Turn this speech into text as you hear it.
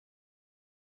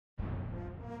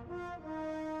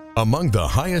Among the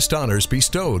highest honors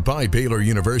bestowed by Baylor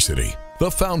University,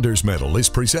 the Founders Medal is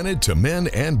presented to men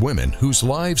and women whose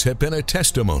lives have been a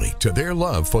testimony to their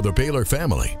love for the Baylor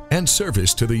family and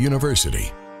service to the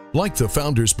university. Like the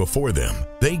founders before them,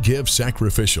 they give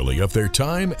sacrificially of their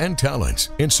time and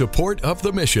talents in support of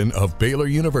the mission of Baylor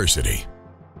University.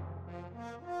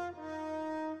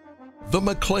 The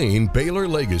McLane Baylor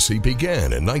legacy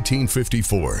began in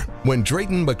 1954 when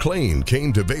Drayton McLane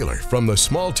came to Baylor from the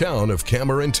small town of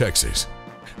Cameron, Texas.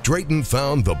 Drayton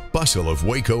found the bustle of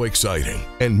Waco exciting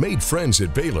and made friends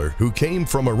at Baylor who came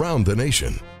from around the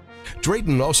nation.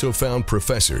 Drayton also found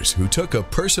professors who took a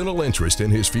personal interest in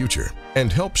his future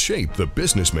and helped shape the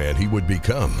businessman he would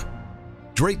become.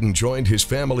 Drayton joined his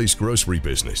family's grocery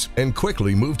business and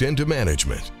quickly moved into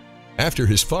management. After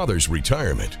his father's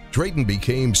retirement, Drayton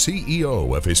became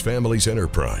CEO of his family's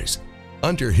enterprise.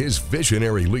 Under his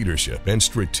visionary leadership and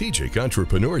strategic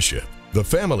entrepreneurship, the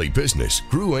family business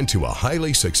grew into a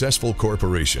highly successful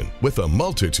corporation with a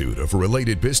multitude of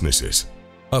related businesses.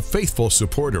 A faithful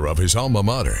supporter of his alma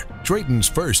mater, Drayton's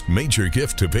first major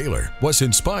gift to Baylor was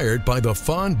inspired by the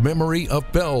fond memory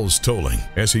of bells tolling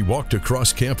as he walked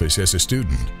across campus as a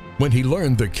student. When he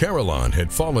learned the carillon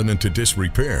had fallen into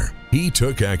disrepair, he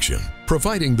took action,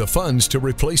 providing the funds to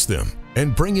replace them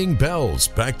and bringing bells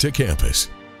back to campus.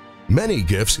 Many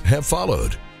gifts have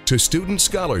followed to student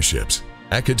scholarships,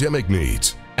 academic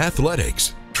needs,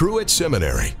 athletics, Truett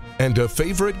Seminary, and a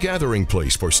favorite gathering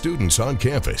place for students on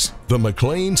campus, the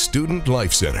McLane Student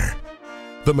Life Center.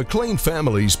 The McLane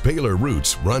family's Baylor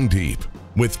roots run deep,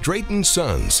 with Drayton's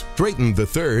sons, Drayton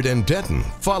III and Denton,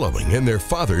 following in their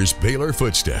father's Baylor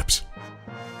footsteps.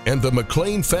 And the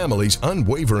McLane family's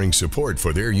unwavering support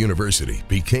for their university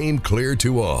became clear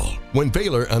to all when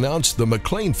Baylor announced the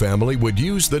McLane family would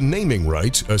use the naming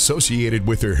rights associated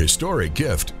with their historic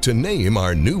gift to name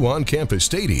our new on-campus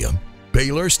stadium,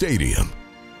 Baylor Stadium.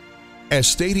 As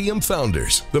stadium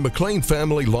founders, the McLane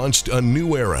family launched a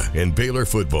new era in Baylor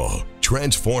football,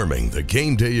 transforming the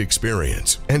game day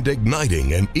experience and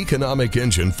igniting an economic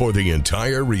engine for the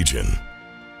entire region.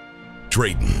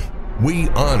 Drayton, we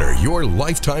honor your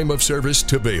lifetime of service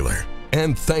to Baylor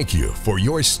and thank you for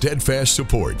your steadfast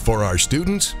support for our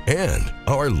students and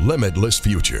our limitless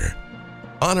future.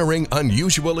 Honoring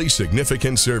unusually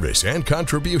significant service and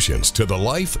contributions to the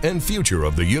life and future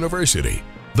of the university,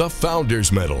 the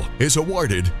Founders Medal is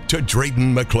awarded to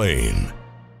Drayton McLane.